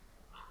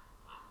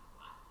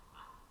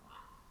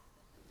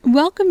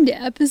Welcome to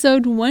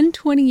episode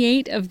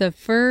 128 of the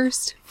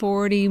first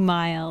 40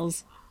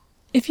 miles.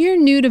 If you're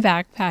new to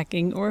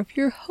backpacking, or if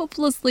you're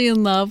hopelessly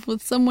in love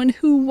with someone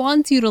who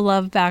wants you to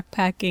love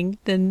backpacking,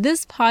 then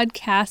this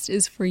podcast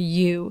is for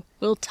you.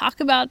 We'll talk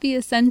about the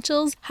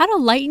essentials, how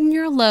to lighten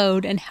your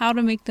load, and how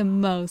to make the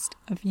most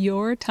of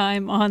your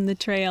time on the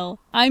trail.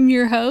 I'm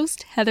your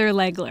host, Heather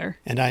Legler.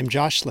 And I'm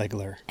Josh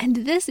Legler.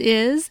 And this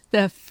is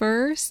the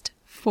first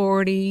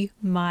 40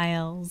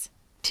 miles.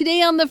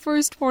 Today on the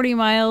first 40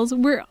 miles,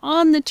 we're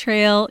on the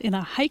trail in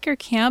a hiker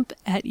camp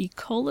at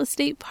Ecola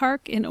State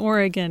Park in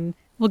Oregon.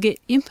 We'll get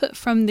input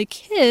from the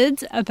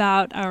kids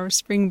about our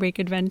spring break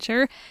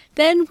adventure.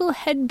 Then we'll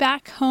head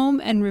back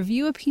home and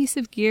review a piece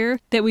of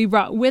gear that we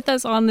brought with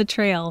us on the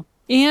trail.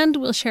 And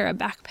we'll share a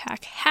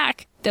backpack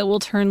hack that will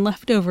turn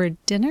leftover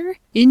dinner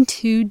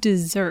into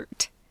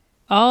dessert.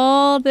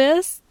 All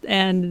this,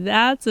 and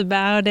that's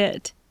about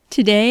it.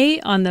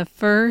 Today on the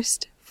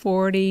first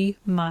 40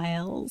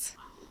 miles.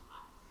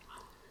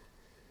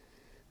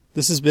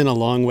 This has been a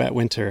long, wet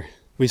winter.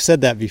 We've said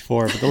that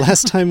before, but the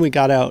last time we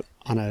got out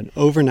on an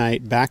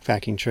overnight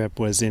backpacking trip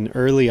was in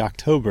early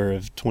October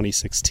of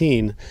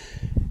 2016.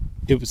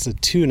 It was a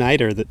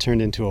two-nighter that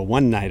turned into a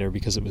one-nighter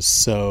because it was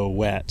so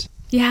wet.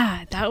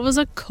 Yeah, that was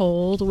a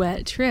cold,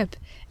 wet trip.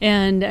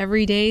 And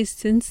every day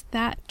since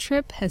that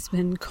trip has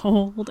been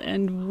cold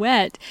and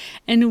wet.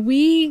 And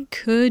we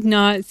could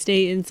not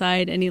stay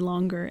inside any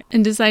longer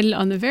and decided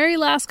on the very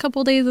last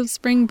couple days of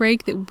spring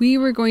break that we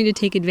were going to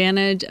take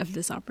advantage of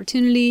this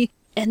opportunity.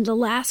 And the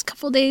last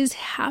couple days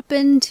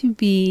happened to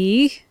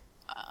be,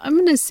 I'm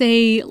going to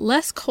say,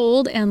 less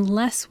cold and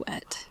less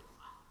wet.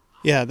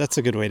 Yeah, that's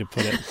a good way to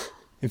put it.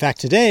 In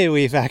fact, today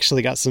we've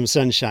actually got some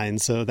sunshine,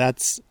 so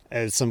that's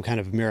some kind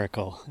of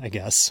miracle, I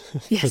guess,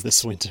 yes, for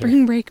this winter.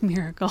 Spring break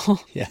miracle.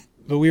 Yeah,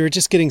 but we were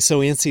just getting so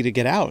antsy to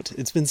get out.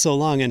 It's been so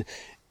long, and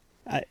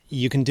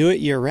you can do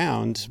it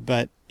year-round,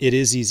 but it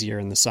is easier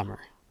in the summer.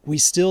 We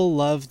still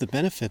love the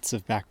benefits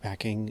of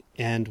backpacking,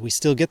 and we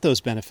still get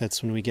those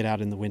benefits when we get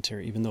out in the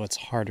winter, even though it's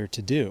harder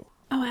to do.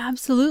 Oh,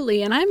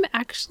 absolutely. And I'm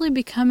actually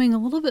becoming a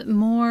little bit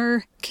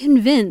more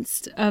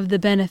convinced of the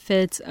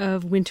benefits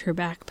of winter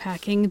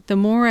backpacking. The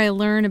more I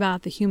learn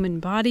about the human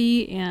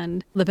body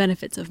and the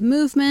benefits of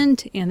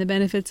movement and the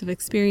benefits of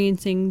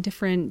experiencing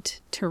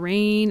different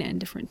terrain and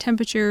different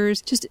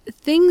temperatures, just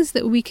things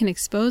that we can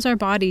expose our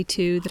body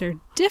to that are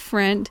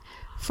different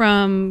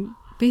from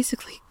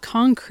basically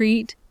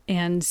concrete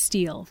and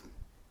steel.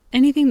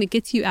 Anything that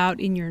gets you out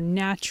in your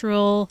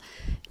natural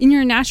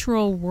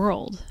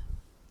world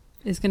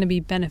is going to be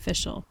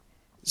beneficial.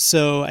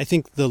 So I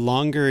think the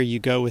longer you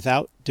go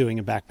without doing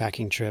a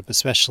backpacking trip,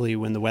 especially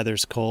when the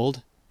weather's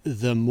cold,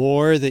 the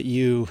more that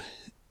you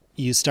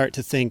start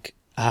to think,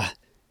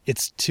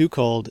 it's too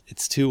cold,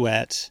 it's too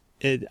wet.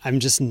 I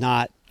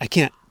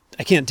can't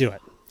do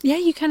it. Yeah,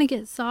 you kind of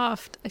get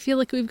soft. I feel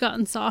like we've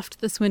gotten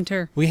soft this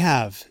winter. We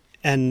have.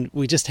 And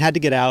we just had to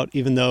get out,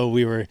 even though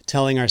we were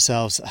telling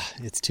ourselves,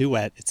 it's too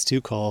wet, it's too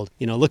cold.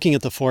 Looking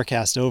at the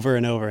forecast over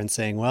and over and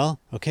saying,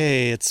 well,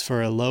 okay, it's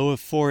for a low of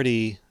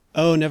 40.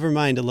 Oh, never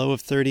mind, a low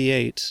of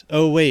 38.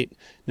 Oh, wait,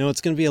 no, it's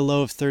going to be a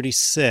low of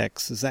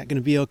 36. Is that going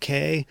to be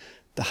okay?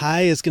 The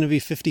high is going to be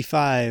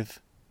 55.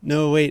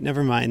 No, wait,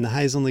 never mind. The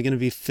high is only going to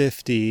be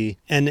 50.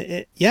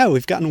 And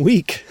we've gotten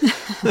weak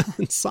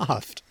and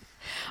soft.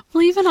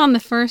 Well, even on the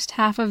first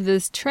half of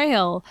this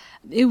trail,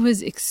 it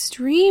was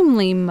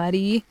extremely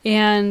muddy,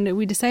 and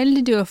we decided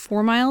to do a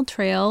 4-mile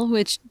trail,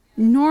 which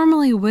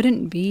normally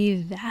wouldn't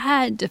be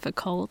that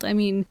difficult. I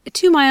mean,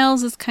 2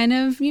 miles is kind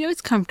of,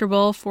 it's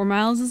comfortable. 4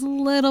 miles is a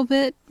little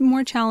bit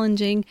more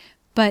challenging,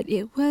 but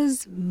it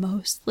was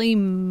mostly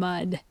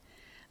mud.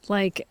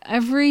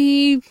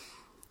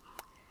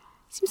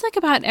 Seems like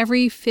about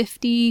every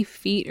 50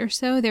 feet or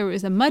so, there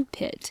was a mud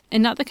pit.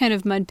 And not the kind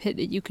of mud pit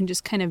that you can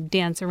just kind of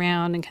dance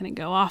around and kind of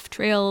go off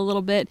trail a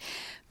little bit,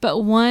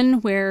 but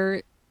one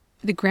where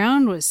the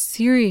ground was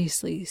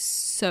seriously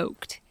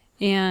soaked.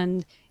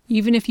 And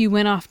even if you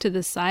went off to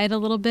the side a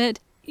little bit,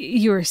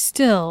 you were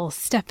still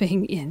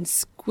stepping in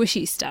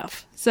squishy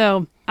stuff.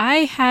 So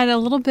I had a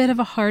little bit of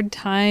a hard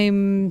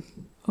time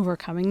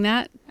overcoming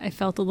that. I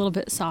felt a little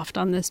bit soft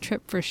on this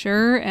trip for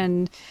sure.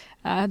 And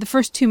the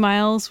first 2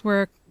 miles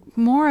were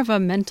more of a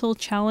mental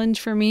challenge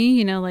for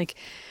me,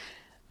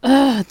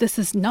 this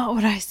is not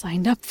what I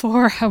signed up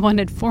for. I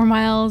wanted 4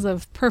 miles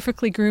of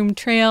perfectly groomed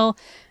trail,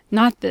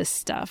 not this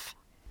stuff.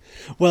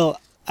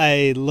 Well,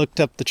 I looked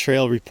up the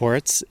trail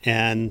reports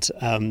and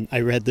I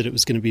read that it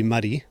was going to be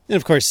muddy. And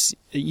of course,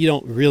 you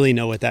don't really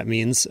know what that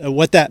means.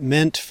 What that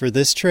meant for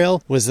this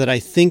trail was that I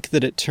think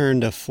that it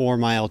turned a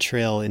 4-mile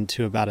trail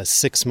into about a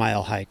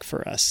 6-mile hike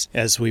for us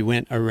as we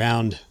went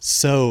around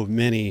so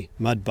many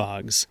mud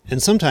bogs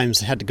and sometimes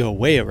had to go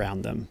way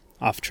around them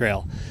off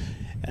trail.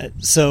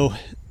 So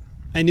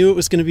I knew it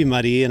was going to be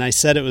muddy, and I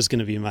said it was going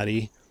to be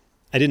muddy.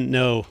 I didn't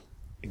know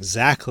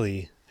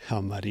exactly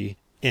how muddy.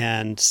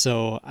 And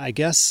so I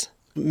guess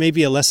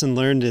maybe a lesson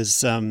learned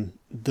is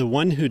the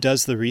one who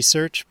does the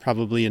research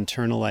probably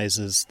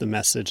internalizes the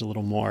message a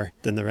little more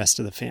than the rest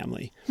of the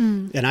family.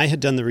 And I had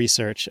done the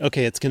research.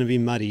 Okay, it's going to be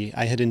muddy.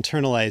 I had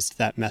internalized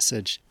that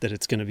message that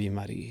it's going to be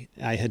muddy.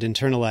 I had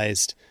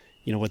internalized,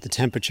 what the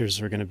temperatures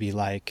were going to be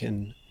like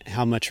and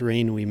how much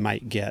rain we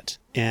might get.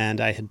 And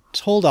I had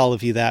told all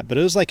of you that, but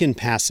it was like in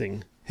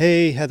passing.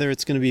 Hey, Heather,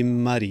 it's going to be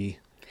muddy.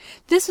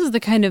 This was the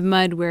kind of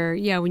mud where,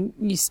 when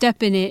you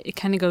step in it, it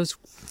kind of goes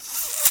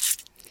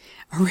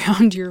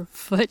around your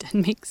foot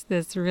and makes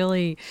this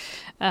really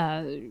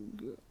kind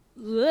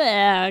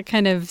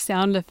of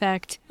sound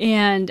effect.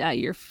 And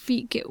your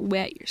feet get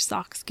wet, your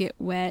socks get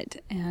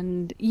wet,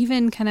 and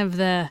even kind of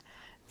the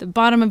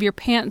bottom of your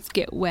pants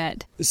get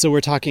wet. So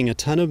we're talking a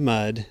ton of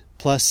mud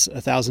plus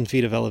 1,000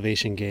 feet of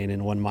elevation gain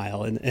in 1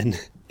 mile. And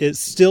it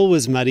still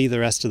was muddy the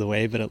rest of the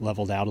way, but it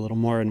leveled out a little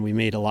more and we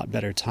made a lot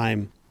better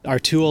time. Our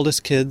 2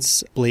 oldest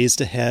kids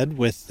blazed ahead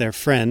with their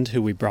friend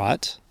who we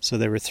brought. So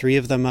there were 3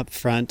 of them up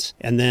front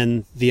and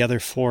then the other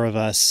 4 of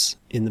us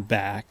in the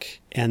back.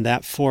 And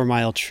that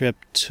 4-mile trip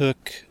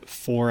took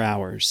 4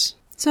 hours.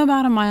 So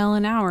about a mile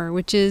an hour,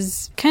 which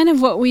is kind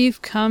of what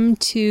we've come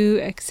to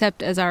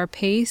accept as our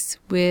pace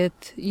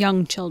with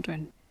young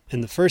children.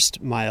 And the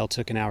first mile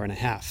took an hour and a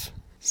half.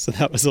 So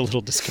that was a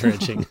little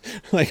discouraging.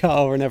 Like,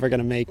 oh, we're never going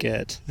to make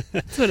it.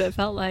 That's what it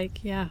felt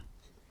like, yeah.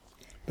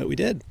 But we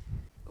did.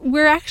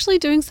 We're actually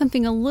doing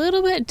something a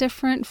little bit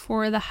different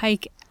for the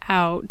hike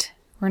out.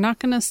 We're not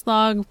going to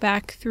slog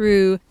back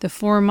through the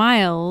 4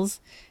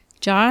 miles.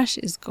 Josh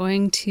is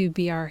going to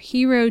be our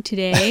hero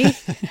today.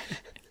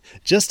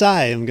 Just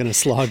I am going to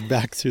slog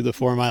back through the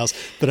 4 miles,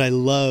 but I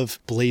love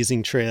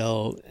blazing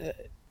trail.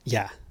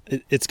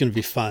 It's going to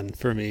be fun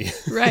for me.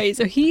 Right.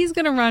 So he's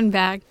going to run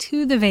back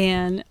to the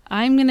van.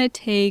 I'm going to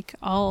take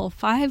all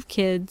 5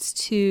 kids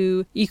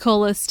to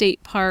Ecola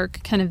State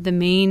Park, kind of the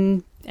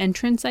main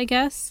entrance, I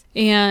guess.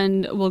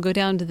 And we'll go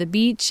down to the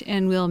beach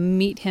and we'll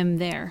meet him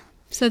there.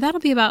 So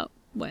that'll be about,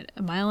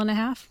 a mile and a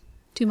half?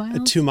 2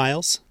 miles? 2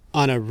 miles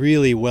on a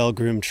really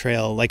well-groomed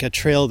trail, like a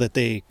trail that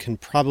they can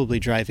probably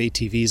drive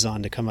ATVs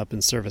on to come up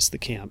and service the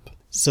camp.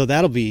 So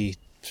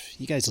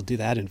you guys will do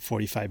that in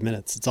 45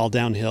 minutes. It's all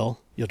downhill.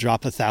 You'll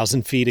drop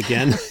 1,000 feet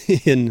again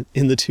in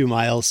the 2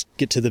 miles,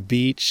 get to the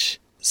beach.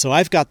 So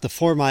I've got the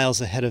 4 miles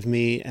ahead of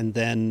me, and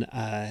then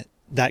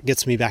that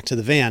gets me back to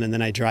the van, and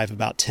then I drive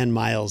about 10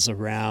 miles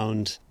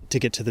around to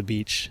get to the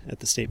beach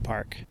at the state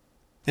park.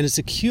 And it's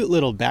a cute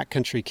little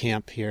backcountry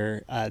camp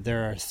here.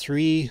 There are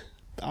 3,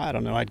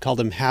 I'd call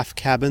them half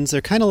cabins.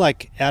 They're kind of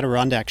like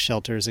Adirondack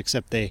shelters,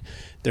 except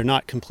they're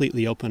not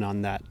completely open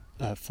on that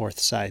 4th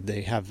side.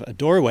 They have a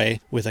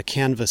doorway with a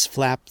canvas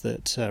flap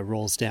that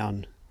rolls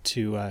down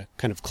to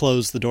kind of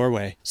close the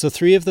doorway. So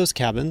 3 of those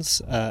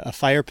cabins, a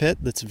fire pit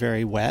that's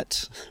very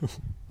wet.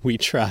 We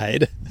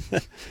tried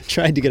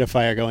to get a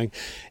fire going,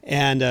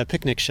 and a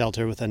picnic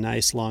shelter with a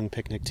nice long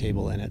picnic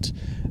table in it.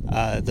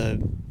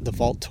 The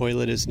vault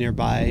toilet is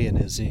nearby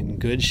and is in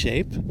good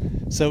shape.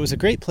 So it was a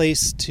great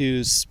place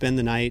to spend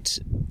the night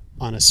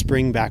on a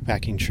spring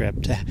backpacking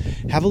trip, to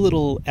have a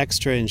little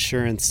extra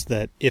insurance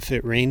that if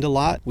it rained a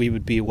lot, we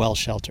would be well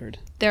sheltered.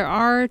 There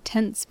are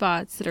tent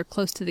spots that are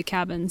close to the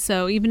cabin.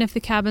 So even if the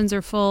cabins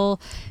are full,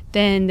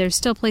 then there's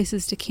still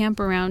places to camp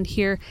around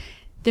here.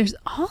 There's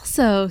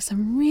also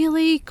some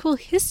really cool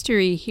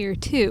history here,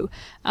 too.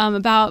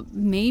 About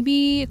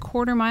maybe a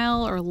 1/4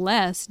 mile or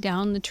less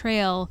down the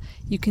trail,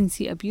 you can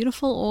see a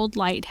beautiful old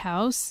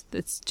lighthouse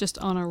that's just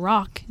on a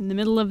rock in the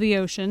middle of the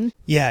ocean.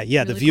 Yeah,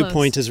 really the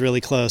viewpoint close. is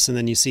really close, and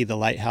then you see the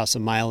lighthouse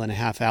 1.5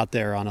 miles out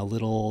there on a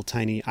little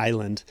tiny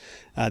island.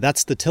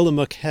 That's the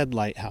Tillamook Head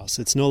Lighthouse.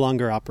 It's no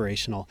longer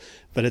operational,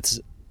 but it's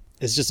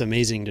just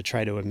amazing to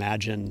try to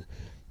imagine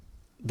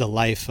the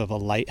life of a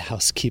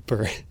lighthouse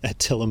keeper at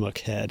Tillamook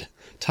Head.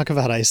 Talk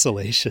about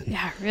isolation.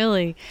 Yeah,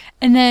 really.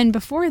 And then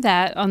before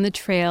that, on the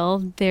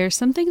trail, there's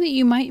something that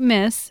you might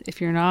miss if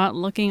you're not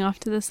looking off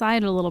to the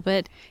side a little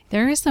bit.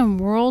 There is some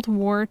World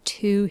War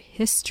II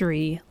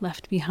history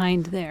left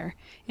behind there.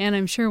 And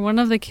I'm sure one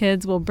of the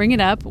kids will bring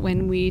it up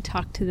when we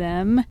talk to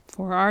them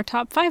for our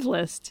top 5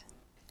 list.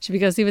 Should we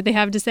go see what they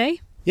have to say?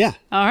 Yeah.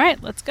 All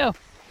right, let's go.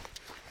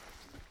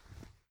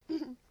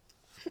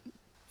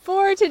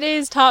 For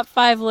today's top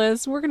 5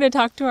 list, we're going to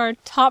talk to our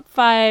top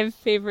 5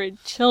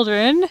 favorite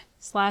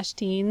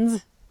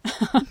children/teens.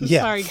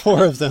 Yeah, Sorry,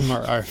 4 of them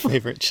are our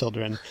favorite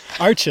children.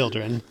 Our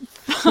children.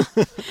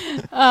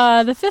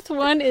 The 5th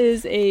one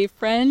is a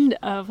friend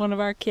of one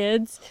of our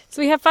kids.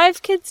 So we have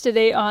 5 kids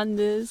today on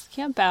this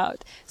camp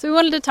out. So we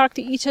wanted to talk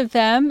to each of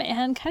them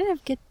and kind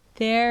of get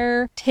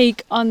their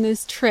take on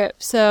this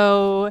trip.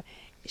 So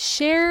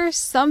share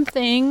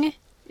something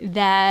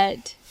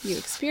that you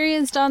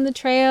experienced on the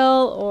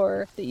trail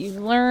or that you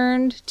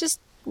learned. Just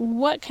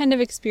what kind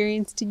of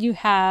experience did you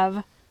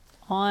have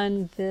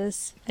on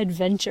this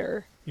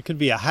adventure? It could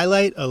be a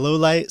highlight, a low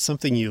light,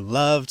 something you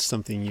loved,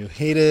 something you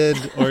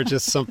hated, or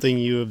just something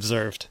you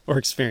observed or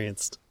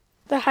experienced.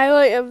 The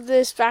highlight of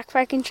this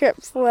backpacking trip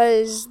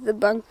was the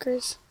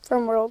bunkers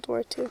from World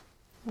War II.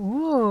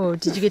 Ooh,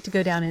 did you get to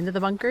go down into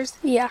the bunkers?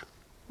 Yeah.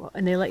 Well,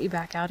 and they let you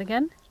back out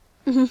again?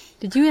 Mm-hmm.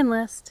 Did you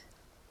enlist?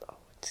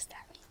 does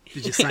that mean?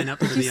 Did you sign up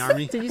for the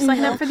Army? Did you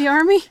sign up for the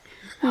Army?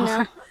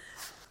 No.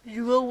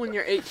 You will when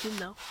you're 18,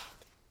 though.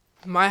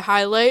 My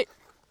highlight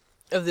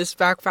of this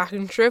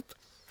backpacking trip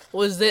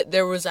was that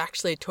there was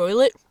actually a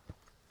toilet.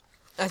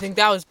 I think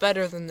that was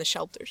better than the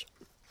shelters.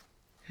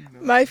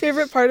 My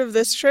favorite part of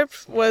this trip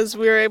was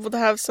we were able to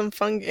have some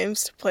fun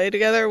games to play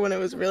together when it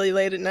was really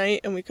late at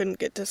night and we couldn't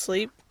get to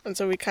sleep. And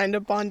so we kind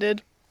of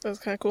bonded. That was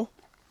kind of cool.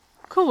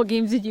 Cool. What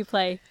games did you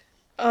play?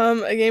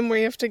 A game where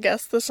you have to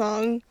guess the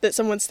song that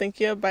someone's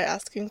thinking of by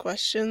asking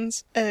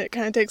questions. And it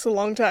kind of takes a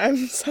long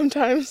time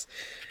sometimes.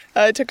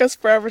 It took us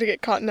forever to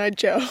get Cotton Eye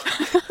Joe.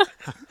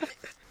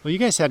 Well, you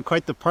guys had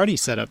quite the party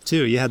set up,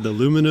 too. You had the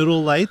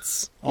luminoodle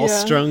lights all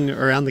strung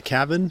around the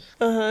cabin.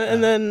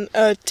 And then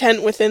a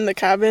tent within the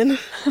cabin.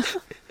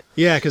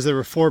 Yeah, because there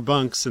were 4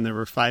 bunks and there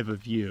were 5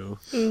 of you.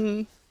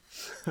 Mm-hmm.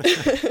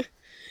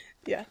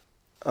 Yeah.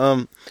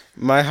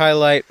 My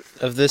highlight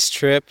of this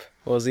trip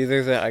was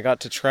either that I got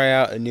to try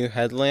out a new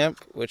headlamp,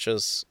 which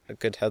was a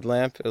good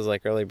headlamp. It was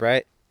like really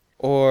bright.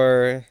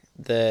 Or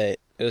that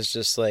it was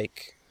just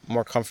like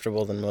more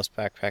comfortable than most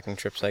backpacking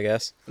trips, I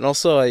guess. And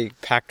also I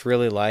packed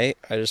really light.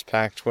 I just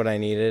packed what I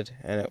needed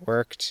and it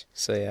worked.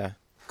 So yeah.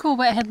 Cool.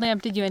 What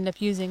headlamp did you end up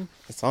using?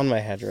 It's on my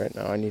head right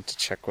now. I need to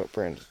check what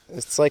brand.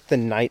 It's like the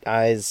Night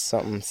Eyes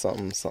something.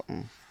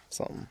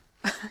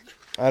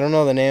 I don't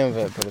know the name of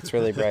it, but it's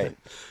really bright.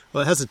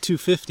 Well, it has a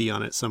 250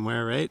 on it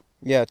somewhere, right?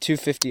 Yeah,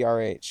 250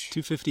 RH.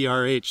 250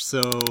 RH,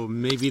 so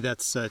maybe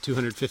that's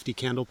 250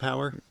 candle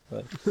power.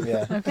 But,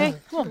 yeah. Okay,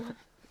 cool.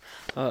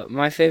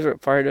 My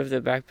favorite part of the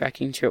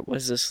backpacking trip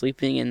was the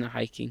sleeping and the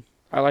hiking.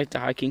 I liked the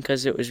hiking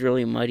because it was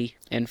really muddy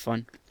and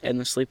fun, and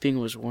the sleeping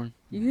was warm.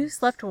 You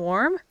slept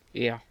warm?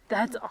 Yeah.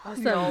 That's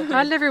awesome.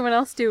 How did everyone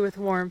else do with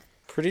warmth?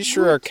 Pretty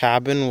sure our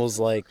cabin was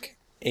like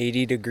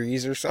 80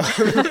 degrees or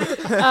something.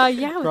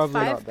 Yeah, with Probably 5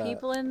 not that.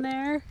 people in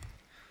there.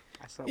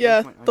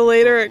 Yeah, the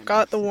later it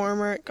got, the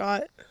warmer it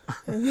got.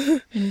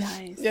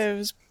 Nice.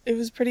 Yeah, it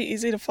was pretty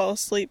easy to fall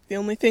asleep. The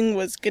only thing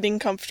was getting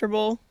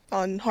comfortable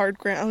on hard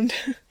ground.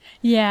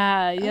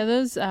 Yeah,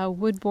 those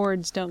wood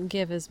boards don't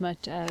give as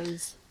much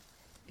as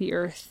the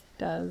earth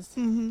does.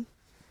 Mm-hmm.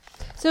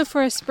 So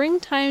for a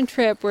springtime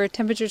trip where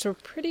temperatures were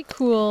pretty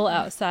cool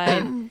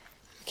outside,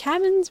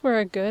 cabins were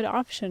a good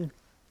option.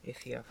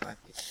 If you have 5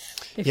 kids.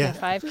 If you have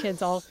 5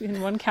 kids all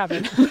in one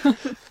cabin.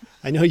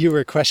 I know you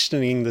were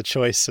questioning the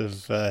choice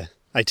of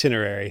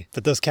itinerary,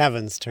 but those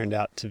cabins turned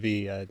out to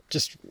be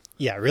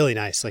really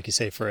nice, like you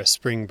say, for a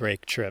spring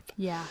break trip.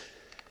 Yeah.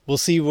 We'll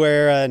see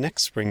where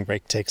next spring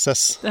break takes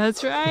us.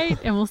 That's right.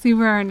 And we'll see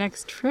where our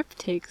next trip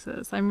takes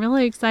us. I'm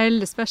really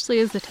excited, especially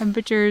as the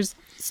temperatures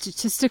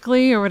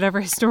statistically or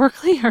whatever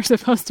historically are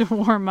supposed to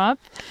warm up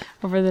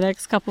over the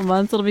next couple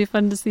months. It'll be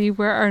fun to see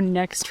where our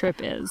next trip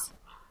is.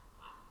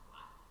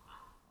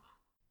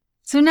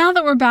 So now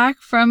that we're back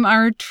from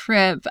our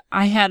trip,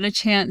 I had a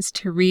chance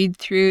to read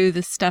through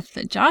the stuff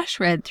that Josh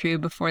read through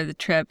before the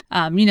trip.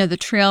 The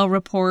trail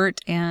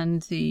report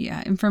and the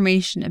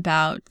information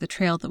about the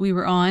trail that we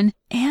were on.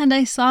 And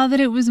I saw that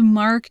it was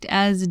marked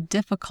as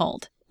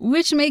difficult,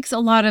 which makes a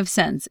lot of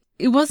sense.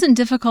 It wasn't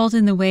difficult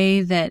in the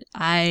way that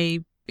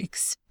I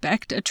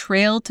expect a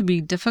trail to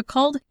be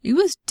difficult. It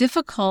was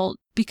difficult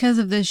because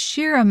of the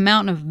sheer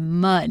amount of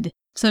mud.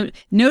 So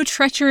no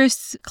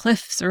treacherous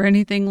cliffs or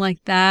anything like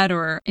that,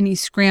 or any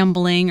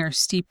scrambling or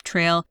steep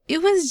trail.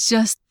 It was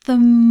just the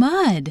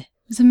mud. It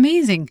was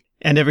amazing.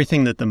 And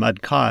everything that the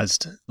mud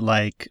caused,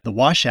 like the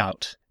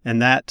washout.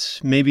 And that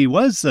maybe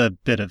was a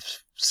bit of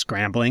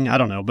scrambling, I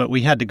don't know, but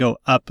we had to go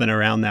up and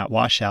around that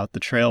washout.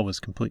 The trail was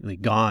completely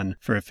gone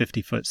for a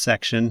 50-foot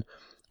section.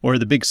 Or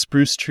the big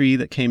spruce tree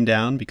that came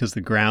down because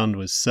the ground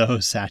was so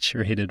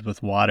saturated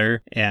with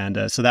water.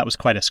 And so that was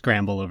quite a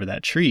scramble over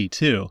that tree,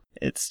 too.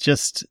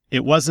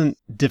 It wasn't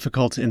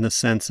difficult in the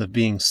sense of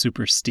being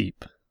super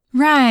steep.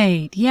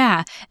 Right,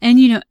 yeah.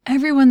 And,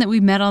 everyone that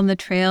we met on the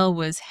trail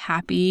was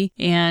happy,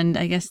 and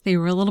I guess they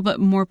were a little bit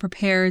more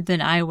prepared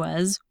than I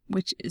was,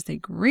 which is a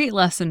great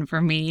lesson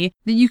for me,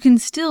 that you can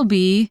still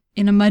be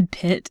in a mud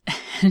pit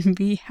and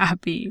be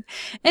happy.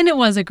 And it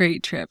was a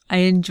great trip. I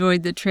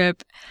enjoyed the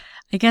trip.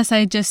 I guess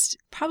I just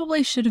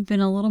probably should have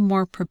been a little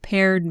more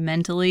prepared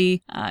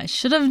mentally. I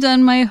should have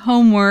done my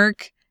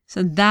homework.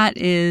 So that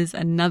is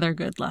another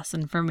good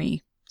lesson for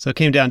me. So it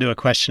came down to a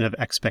question of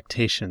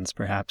expectations,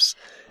 perhaps.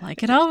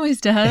 Like it always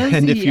does.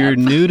 And if you're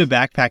new to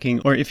backpacking,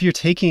 or if you're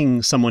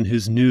taking someone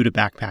who's new to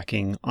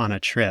backpacking on a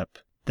trip,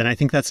 then I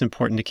think that's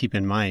important to keep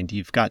in mind.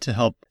 You've got to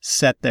help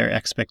set their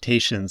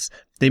expectations.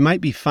 They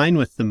might be fine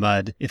with the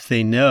mud if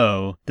they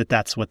know that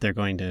that's what they're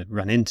going to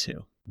run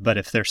into. But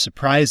if they're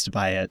surprised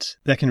by it,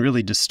 that can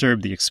really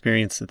disturb the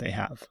experience that they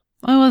have.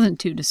 I wasn't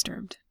too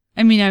disturbed.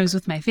 I mean, I was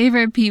with my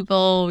favorite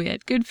people. We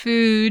had good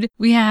food.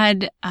 We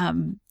had, a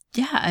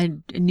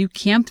new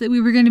camp that we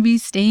were going to be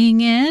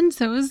staying in.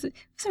 So it was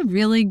a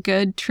really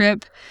good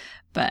trip.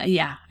 But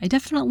yeah, I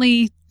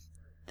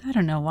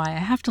don't know why. I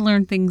have to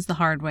learn things the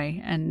hard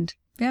way. And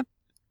yep,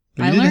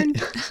 I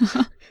learned.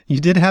 You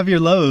did have your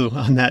low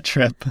on that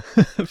trip,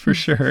 for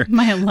sure.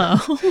 My low.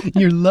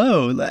 Your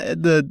low.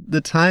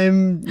 The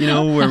time,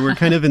 where we're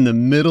kind of in the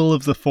middle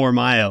of the 4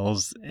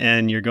 miles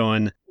and you're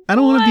going, I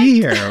don't want to be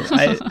here.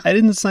 I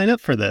didn't sign up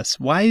for this.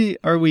 Why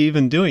are we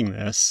even doing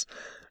this?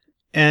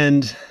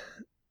 And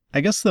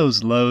I guess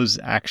those lows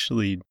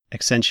actually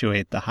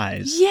accentuate the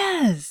highs.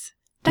 Yes.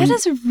 That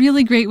is a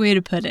really great way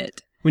to put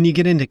it. When you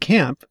get into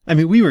camp, I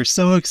mean, we were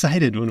so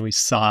excited when we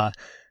saw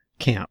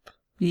camp.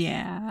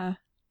 Yeah.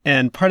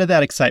 And part of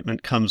that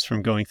excitement comes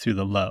from going through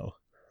the low.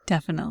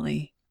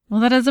 Definitely. Well,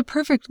 that is a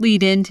perfect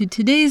lead in to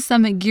today's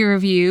Summit Gear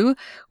Review,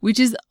 which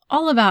is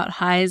all about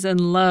highs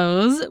and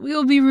lows. We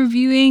will be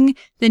reviewing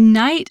the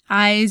Night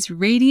Eyes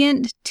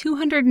Radiant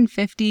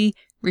 250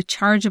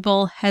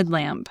 rechargeable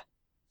headlamp,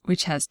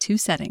 which has 2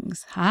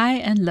 settings, high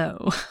and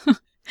low,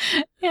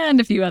 and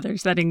a few other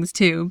settings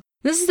too.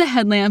 This is a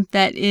headlamp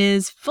that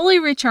is fully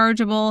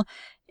rechargeable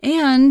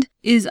and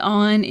is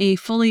on a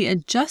fully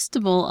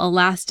adjustable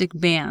elastic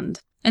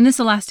band. And this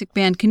elastic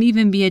band can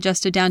even be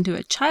adjusted down to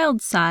a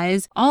child's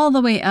size, all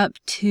the way up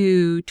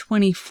to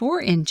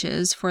 24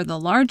 inches for the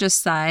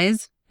largest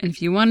size. And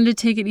if you wanted to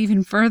take it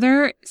even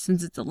further,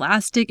 since it's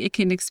elastic, it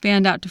can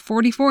expand out to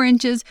 44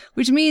 inches,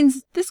 which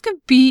means this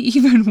could be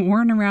even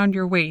worn around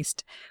your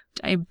waist.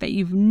 I bet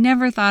you've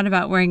never thought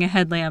about wearing a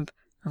headlamp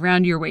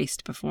around your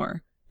waist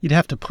before. You'd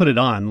have to put it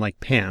on like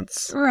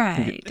pants.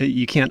 Right.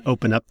 You can't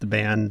open up the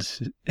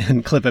band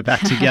and clip it back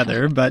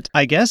together. But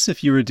I guess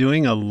if you were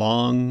doing a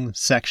long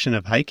section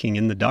of hiking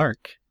in the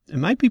dark, it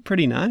might be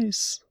pretty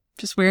nice.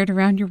 Just wear it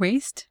around your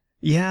waist?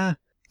 Yeah.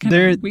 Kind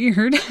of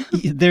weird.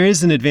 There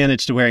is an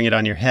advantage to wearing it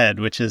on your head,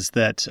 which is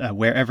that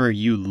wherever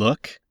you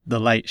look, the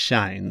light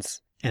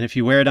shines. And if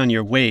you wear it on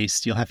your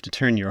waist, you'll have to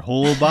turn your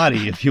whole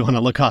body if you want to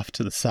look off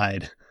to the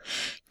side.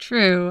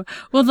 True.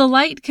 Well, the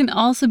light can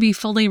also be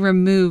fully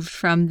removed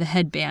from the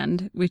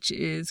headband, which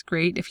is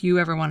great if you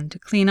ever wanted to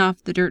clean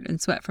off the dirt and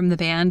sweat from the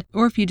band,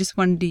 or if you just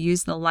wanted to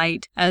use the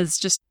light as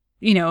just,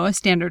 a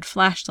standard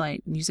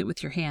flashlight and use it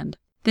with your hand.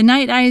 The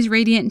Night Eyes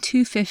Radiant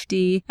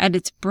 250, at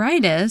its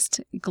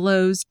brightest,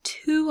 glows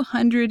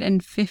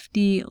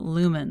 250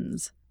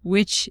 lumens,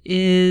 which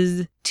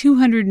is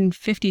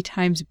 250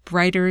 times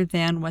brighter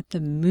than what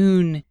the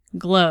moon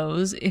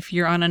glows if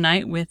you're on a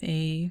night with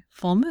a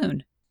full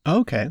moon.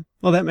 Okay.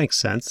 Well, that makes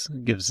sense.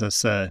 It gives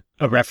us a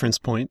reference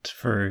point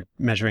for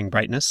measuring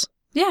brightness.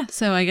 Yeah,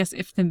 so I guess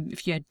if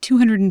you had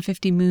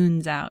 250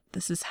 moons out,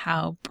 this is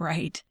how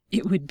bright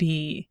it would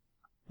be.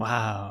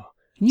 Wow.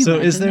 Can you So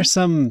imagine is there that?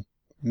 some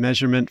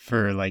measurement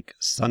for like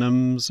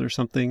sunums or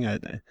something?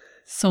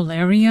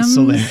 Solariums?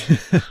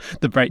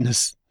 The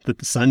brightness that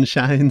the sun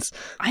shines?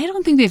 I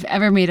don't think they've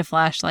ever made a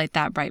flashlight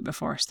that bright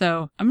before,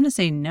 so I'm going to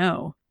say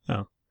no.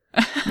 Oh.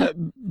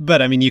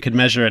 But I mean, you could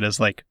measure it as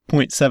like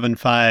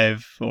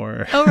 0.75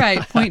 or... Oh, right.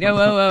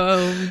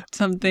 0.0000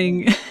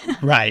 something.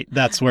 Right.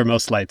 That's where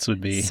most lights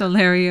would be.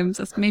 Solariums.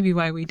 That's maybe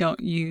why we don't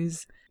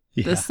use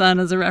the sun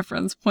as a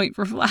reference point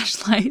for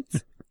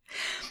flashlights.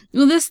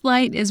 Well, this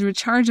light is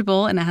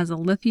rechargeable and it has a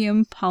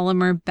lithium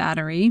polymer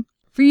battery.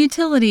 For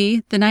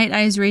utility, the Night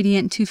Eyes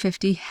Radiant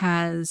 250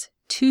 has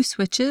 2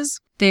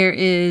 switches. There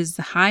is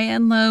the high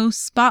and low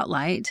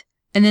spotlight.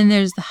 And then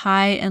there's the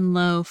high and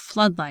low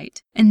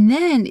floodlight. And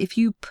then if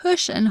you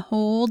push and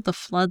hold the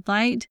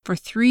floodlight for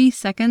 3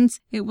 seconds,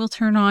 it will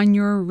turn on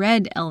your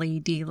red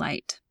LED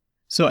light.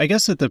 So I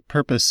guess that the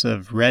purpose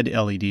of red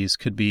LEDs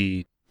could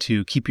be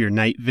to keep your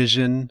night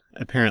vision.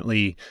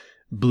 Apparently,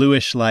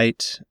 bluish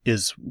light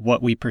is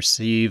what we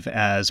perceive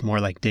as more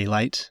like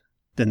daylight.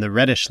 Then the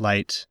reddish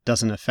light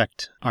doesn't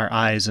affect our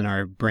eyes and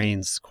our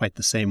brains quite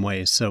the same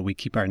way, so we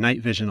keep our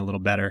night vision a little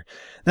better.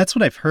 That's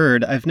what I've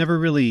heard. I've never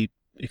really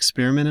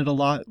experimented a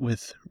lot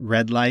with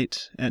red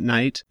light at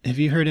night. Have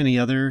you heard any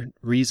other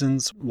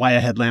reasons why a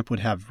headlamp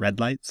would have red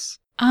lights?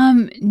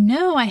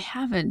 No, I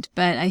haven't,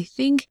 but I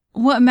think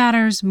what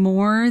matters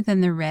more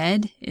than the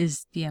red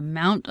is the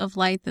amount of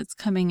light that's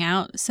coming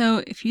out.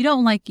 So if you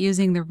don't like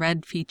using the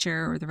red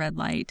feature or the red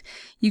light,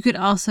 you could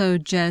also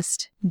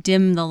just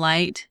dim the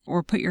light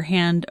or put your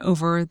hand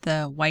over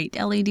the white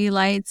LED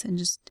lights and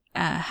just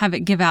have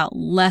it give out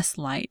less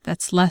light.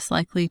 That's less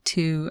likely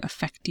to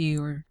affect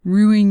you or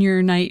ruin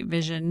your night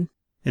vision.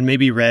 And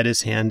maybe red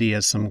is handy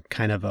as some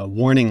kind of a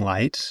warning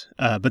light,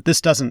 but this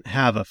doesn't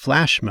have a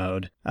flash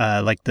mode.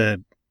 Like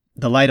the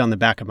light on the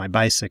back of my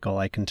bicycle,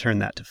 I can turn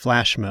that to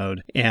flash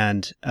mode.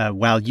 And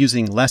while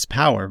using less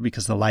power,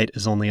 because the light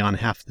is only on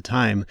half the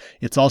time,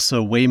 it's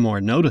also way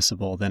more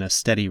noticeable than a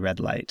steady red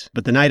light.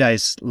 But the Night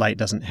Eyes light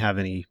doesn't have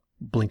any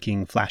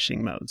blinking,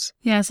 flashing modes.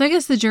 Yeah, so I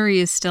guess the jury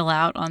is still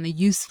out on the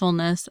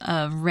usefulness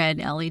of red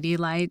LED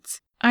lights.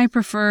 I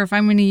prefer, if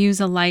I'm going to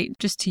use a light,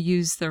 just to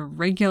use the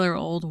regular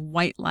old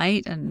white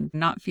light and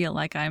not feel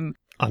like I'm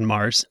On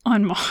Mars.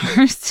 on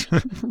Mars.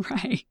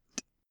 Right.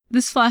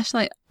 This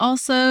flashlight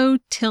also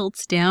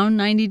tilts down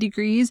 90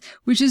 degrees,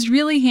 which is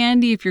really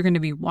handy if you're going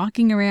to be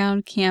walking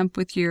around camp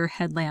with your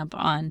headlamp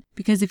on.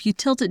 Because if you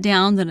tilt it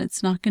down, then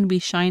it's not going to be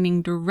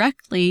shining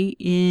directly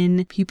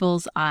in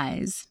people's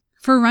eyes.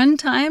 For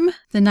runtime,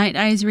 the Night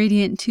Eyes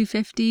Radiant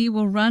 250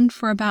 will run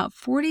for about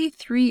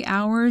 43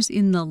 hours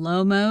in the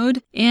low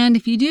mode, and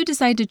if you do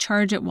decide to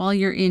charge it while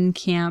you're in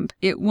camp,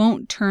 it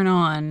won't turn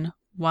on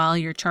while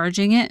you're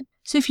charging it.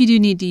 So if you do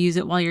need to use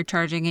it while you're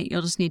charging it,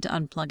 you'll just need to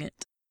unplug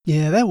it.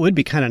 Yeah, that would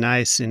be kind of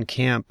nice in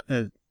camp,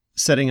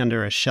 setting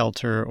under a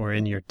shelter or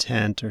in your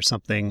tent or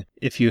something.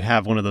 If you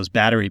have one of those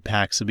battery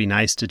packs, it'd be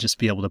nice to just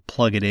be able to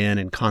plug it in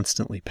and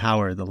constantly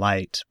power the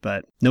light,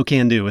 but no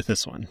can do with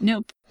this one.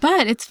 Nope.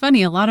 But it's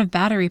funny, a lot of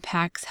battery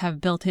packs have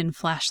built-in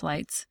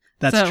flashlights.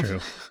 That's true.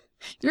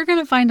 You're going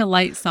to find a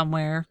light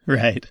somewhere.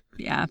 Right.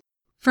 Yeah.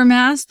 For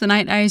mass, the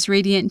Night Eyes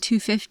Radiant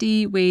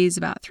 250 weighs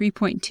about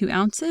 3.2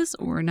 ounces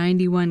or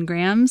 91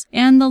 grams,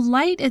 and the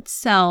light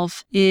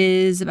itself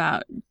is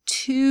about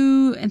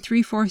 2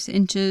 3/4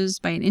 inches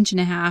by 1.5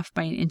 inches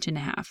by 1.5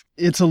 inches.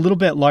 It's a little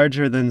bit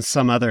larger than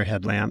some other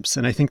headlamps,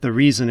 and I think the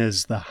reason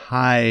is the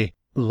high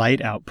light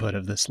output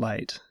of this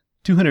light.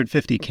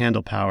 250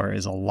 candle power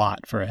is a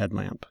lot for a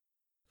headlamp.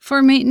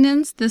 For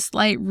maintenance, this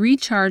light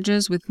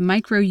recharges with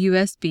micro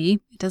USB.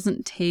 It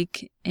doesn't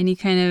take any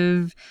kind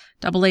of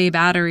AA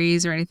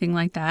batteries or anything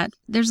like that.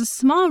 There's a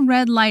small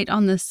red light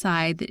on the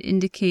side that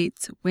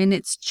indicates when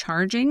it's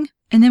charging.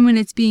 And then when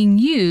it's being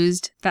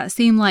used, that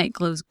same light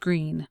glows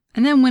green.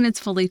 And then when it's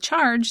fully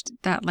charged,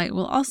 that light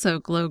will also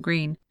glow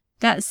green.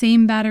 That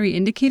same battery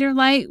indicator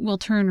light will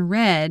turn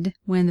red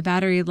when the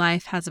battery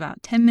life has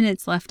about 10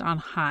 minutes left on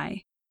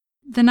high.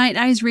 The Night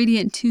Eyes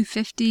Radiant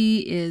 250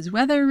 is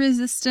weather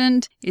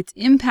resistant, it's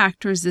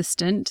impact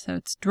resistant, so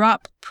it's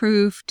drop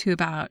proof to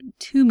about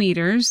 2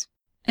 meters.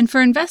 And for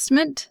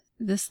investment,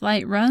 this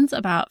light runs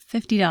about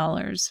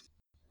 $50.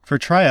 For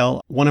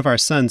trial, one of our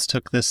sons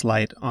took this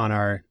light on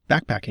our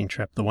backpacking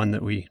trip, the one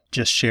that we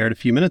just shared a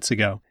few minutes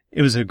ago.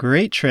 It was a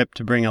great trip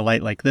to bring a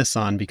light like this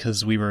on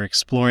because we were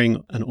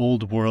exploring an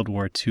old World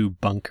War II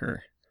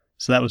bunker.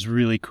 So that was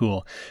really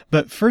cool.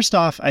 But first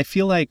off, I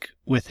feel like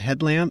with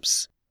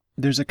headlamps,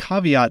 there's a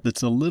caveat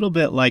that's a little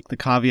bit like the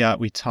caveat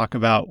we talk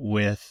about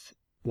with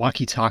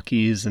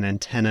walkie-talkies and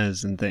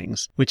antennas and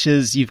things, which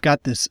is you've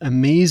got this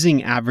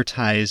amazing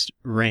advertised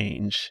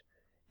range,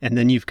 and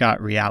then you've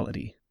got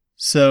reality.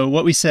 So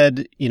what we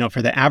said,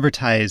 for the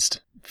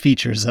advertised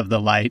features of the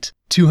light,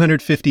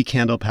 250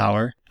 candle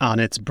power on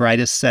its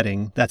brightest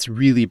setting, that's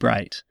really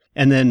bright.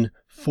 And then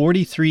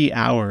 43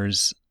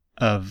 hours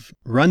of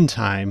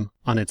runtime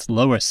on its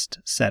lowest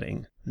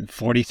setting. And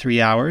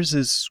 43 hours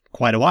is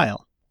quite a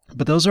while.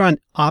 But those are on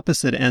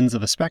opposite ends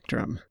of a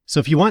spectrum. So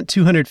if you want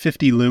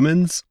 250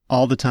 lumens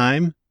all the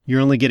time,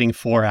 you're only getting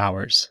 4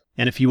 hours.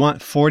 And if you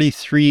want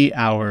 43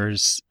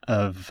 hours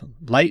of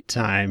light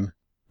time,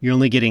 you're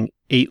only getting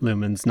 8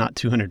 lumens, not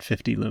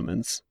 250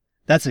 lumens.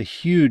 That's a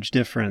huge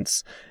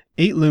difference.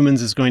 8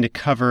 lumens is going to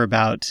cover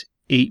about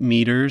 8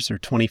 meters or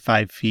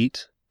 25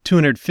 feet.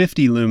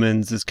 250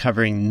 lumens is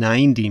covering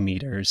 90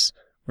 meters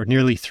or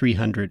nearly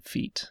 300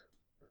 feet.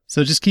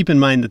 So just keep in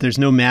mind that there's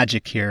no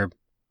magic here.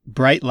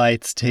 Bright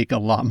lights take a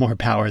lot more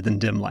power than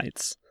dim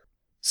lights.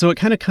 So it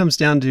kind of comes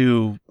down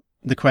to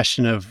the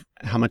question of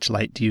how much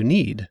light do you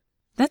need?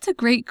 That's a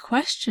great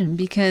question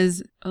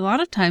because a lot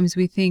of times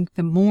we think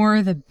the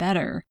more the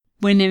better,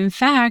 when in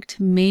fact,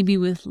 maybe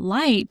with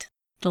light,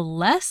 the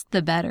less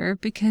the better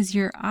because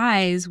your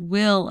eyes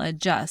will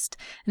adjust.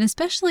 And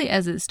especially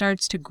as it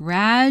starts to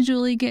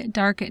gradually get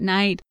dark at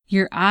night,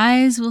 your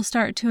eyes will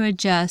start to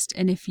adjust.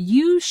 And if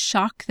you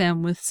shock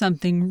them with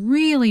something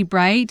really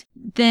bright,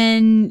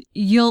 then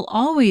you'll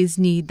always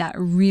need that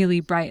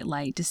really bright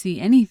light to see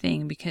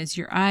anything because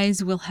your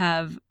eyes will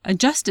have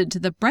adjusted to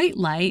the bright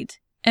light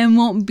and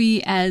won't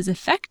be as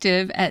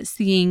effective at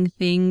seeing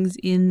things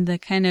in the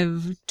kind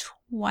of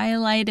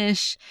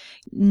twilightish,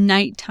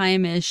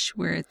 nighttime-ish,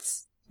 where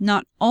it's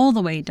not all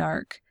the way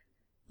dark,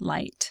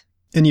 light.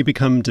 And you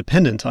become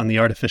dependent on the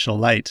artificial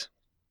light.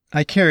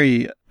 I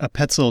carry a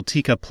Petzl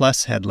Tika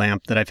Plus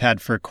headlamp that I've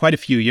had for quite a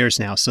few years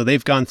now, so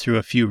they've gone through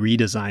a few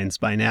redesigns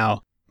by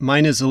now.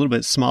 Mine is a little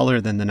bit smaller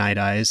than the Night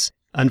Eyes.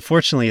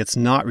 Unfortunately, it's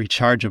not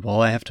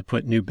rechargeable. I have to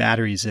put new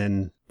batteries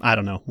in,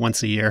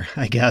 once a year,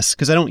 I guess,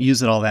 because I don't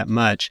use it all that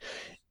much.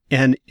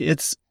 And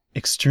it's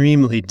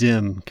extremely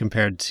dim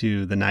compared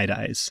to the Night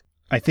Eyes.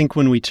 I think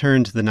when we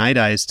turned the Night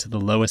Eyes to the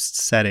lowest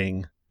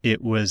setting,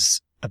 it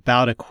was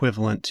about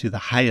equivalent to the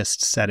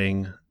highest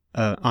setting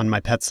on my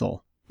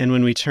Petzl. And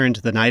when we turned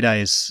the Night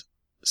Eyes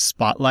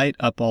spotlight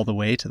up all the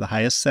way to the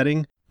highest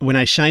setting, when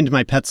I shined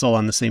my Petzl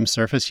on the same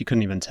surface, you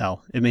couldn't even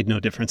tell. It made no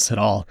difference at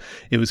all.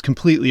 It was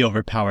completely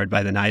overpowered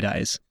by the Night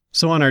Eyes.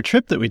 So on our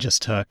trip that we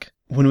just took,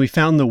 when we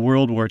found the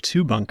World War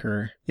II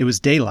bunker, it was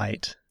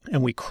daylight,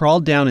 and we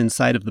crawled down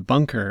inside of the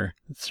bunker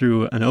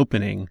through an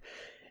opening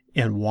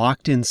and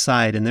walked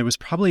inside, and there was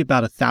probably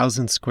about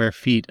 1,000 square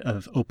feet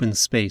of open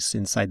space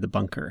inside the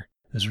bunker.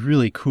 It was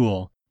really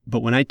cool.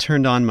 But when I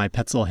turned on my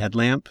Petzl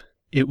headlamp,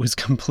 it was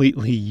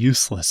completely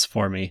useless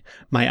for me.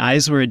 My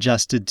eyes were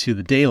adjusted to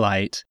the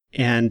daylight,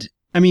 and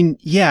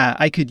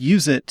I could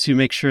use it to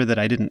make sure that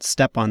I didn't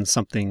step on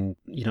something,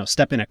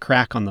 step in a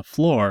crack on the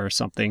floor or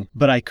something,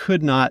 but I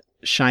could not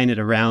shine it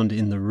around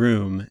in the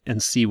room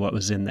and see what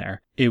was in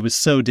there. It was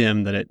so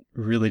dim that it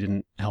really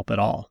didn't help at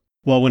all.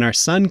 Well, when our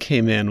son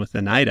came in with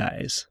the night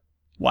eyes,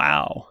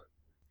 wow,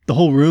 the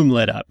whole room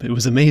lit up. It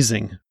was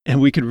amazing.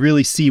 And we could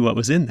really see what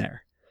was in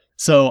there.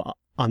 So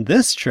on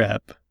this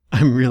trip,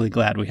 I'm really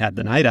glad we had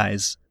the night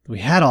eyes. We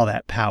had all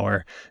that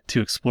power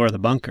to explore the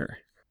bunker.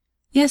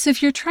 Yes,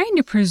 if you're trying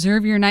to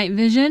preserve your night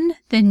vision,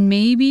 then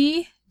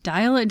maybe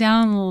dial it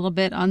down a little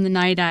bit on the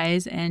night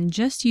eyes and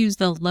just use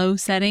the low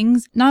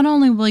settings. Not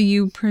only will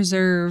you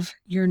preserve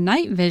your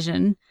night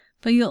vision,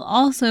 but you'll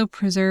also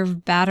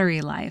preserve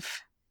battery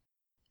life.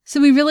 So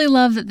we really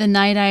love that the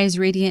Night Eyes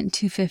Radiant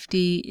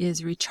 250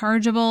 is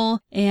rechargeable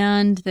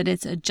and that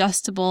it's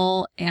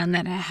adjustable and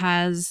that it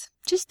has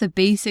just the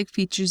basic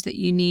features that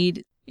you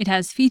need. It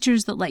has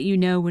features that let you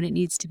know when it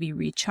needs to be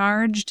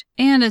recharged,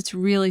 and it's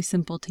really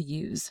simple to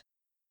use.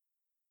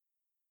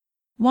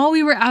 While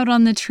we were out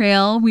on the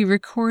trail, we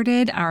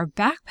recorded our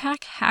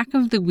backpack hack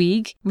of the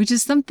week, which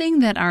is something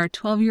that our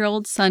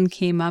 12-year-old son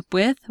came up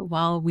with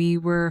while we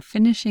were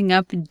finishing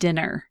up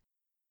dinner.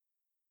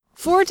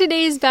 For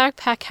today's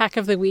backpack hack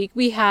of the week,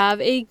 we have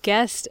a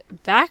guest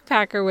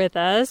backpacker with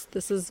us.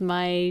 This is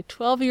my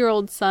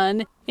 12-year-old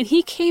son, and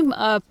he came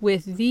up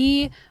with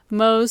the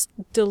most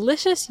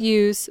delicious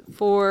use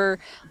for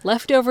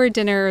leftover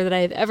dinner that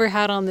I've ever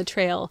had on the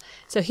trail.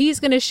 So he's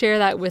going to share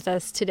that with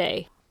us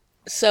today.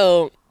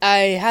 So I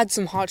had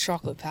some hot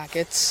chocolate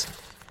packets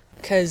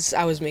because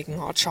I was making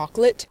hot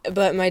chocolate,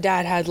 but my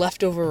dad had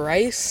leftover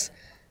rice,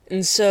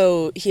 and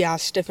so he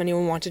asked if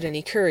anyone wanted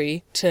any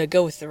curry to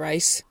go with the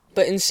rice.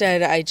 But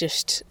instead, I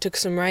just took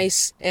some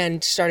rice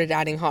and started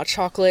adding hot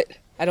chocolate.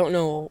 I don't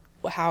know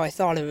how I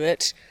thought of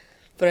it,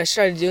 but I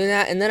started doing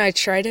that, and then I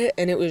tried it,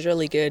 and it was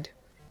really good.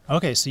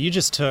 Okay, so you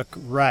just took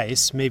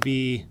rice,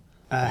 maybe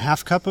a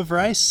half cup of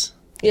rice?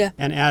 Yeah.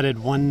 And added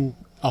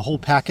a whole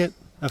packet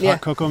of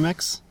hot cocoa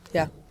mix?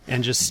 Yeah.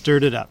 And just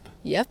stirred it up?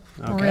 Yep.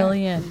 Okay.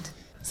 Brilliant.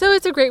 So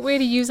it's a great way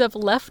to use up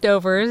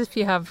leftovers. If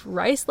you have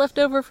rice left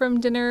over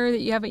from dinner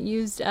that you haven't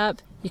used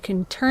up, you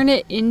can turn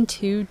it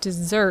into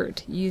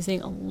dessert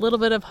using a little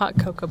bit of hot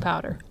cocoa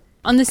powder.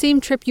 On the same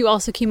trip, you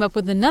also came up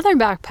with another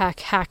backpack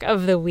hack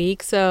of the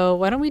week. So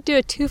why don't we do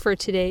a twofer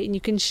today and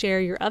you can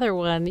share your other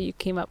one that you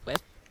came up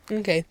with.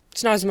 Okay.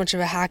 It's not as much of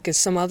a hack as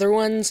some other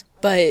ones,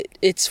 but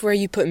it's where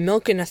you put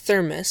milk in a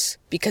thermos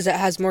because it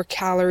has more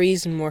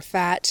calories and more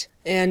fat,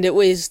 and it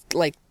weighs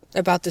like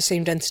about the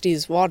same density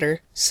as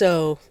water,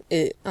 so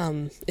it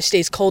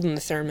stays cold in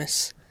the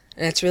thermos,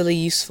 and it's really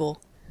useful.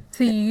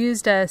 So you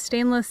used a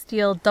stainless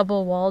steel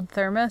double-walled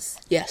thermos?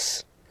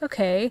 Yes.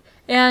 Okay,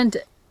 and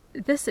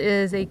this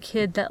is a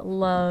kid that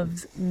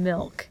loves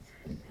milk,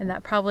 and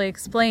that probably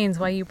explains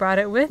why you brought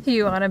it with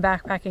you on a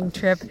backpacking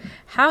trip.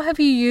 How have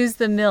you used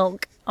the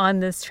milk on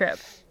this trip?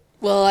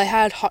 Well, I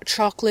had hot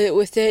chocolate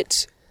with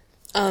it.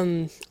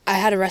 I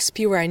had a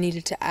recipe where I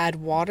needed to add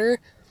water,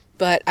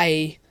 but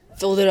I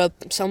filled it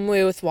up some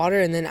way with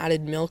water and then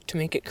added milk to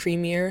make it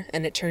creamier,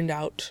 and it turned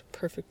out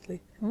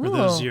perfectly. Were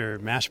those your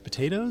mashed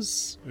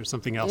potatoes or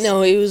something else?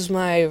 No, it was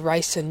my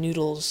rice and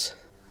noodles.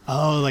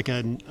 Oh, like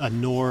a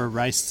Knorr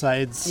rice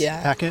sides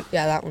packet?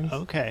 Yeah, that one.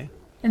 Okay.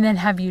 And then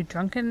have you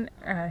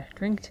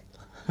drinked?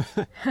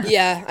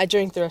 Yeah, I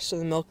drank the rest of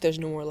the milk. There's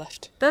no more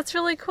left. That's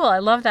really cool. I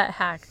love that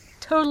hack.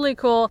 Totally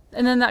cool.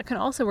 And then that can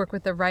also work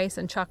with the rice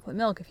and chocolate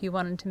milk if you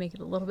wanted to make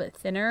it a little bit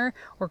thinner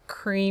or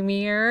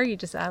creamier. You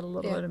just add a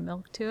little bit of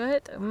milk to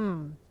it.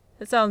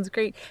 That sounds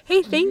great.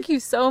 Hey, thank you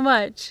so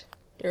much.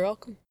 You're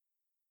welcome.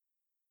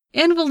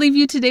 And we'll leave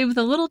you today with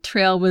a little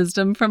trail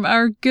wisdom from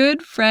our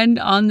good friend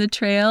on the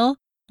trail,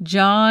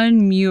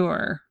 John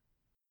Muir.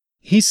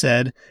 He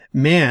said,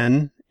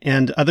 "Man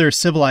and other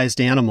civilized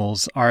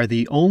animals are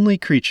the only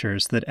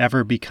creatures that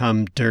ever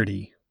become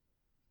dirty."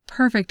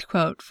 Perfect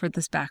quote for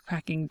this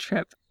backpacking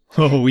trip.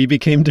 Oh, we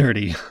became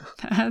dirty.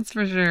 That's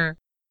for sure.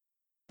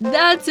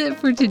 That's it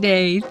for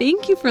today.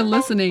 Thank you for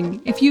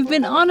listening. If you've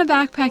been on a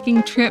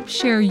backpacking trip,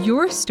 share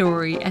your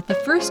story at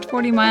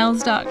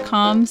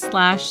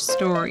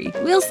thefirst40miles.com/story.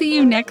 We'll see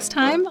you next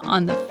time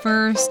on The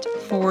First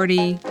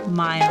 40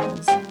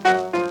 Miles.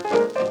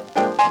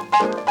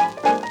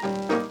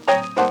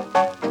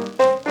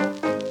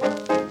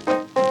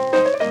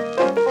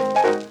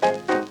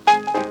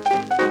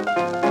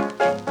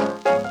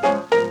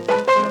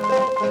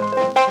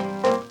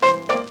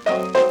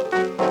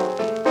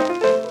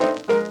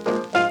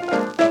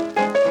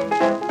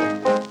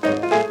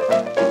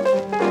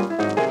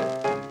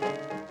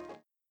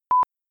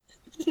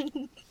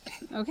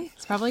 Okay,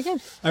 it's probably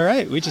good. All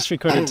right, we just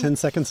recorded 10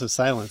 seconds of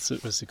silence.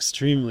 It was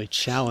extremely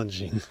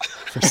challenging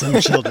for some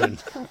children.